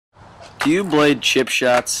Do you blade chip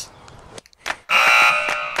shots?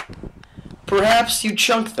 Perhaps you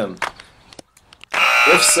chunk them.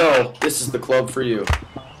 If so, this is the club for you.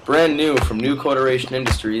 Brand new from New Corporation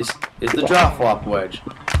Industries is the Drop Flop Wedge.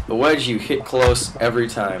 The wedge you hit close every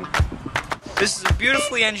time. This is a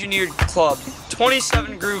beautifully engineered club,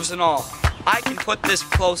 27 grooves in all. I can put this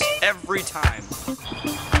close every time.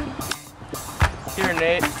 Here,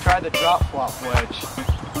 Nate, try the Drop Flop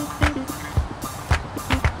Wedge.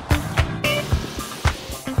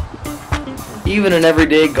 Even an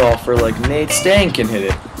everyday golfer like Nate Stang can hit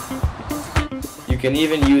it. You can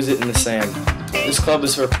even use it in the sand. This club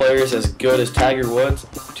is for players as good as Tiger Woods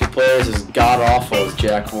to players as god-awful as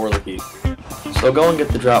Jack Vorlicke. So go and get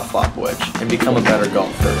the Drop Flop Wedge and become a better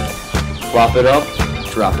golfer. Flop it up,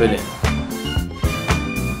 drop it in.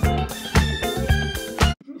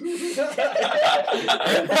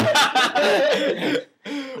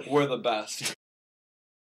 We're the best.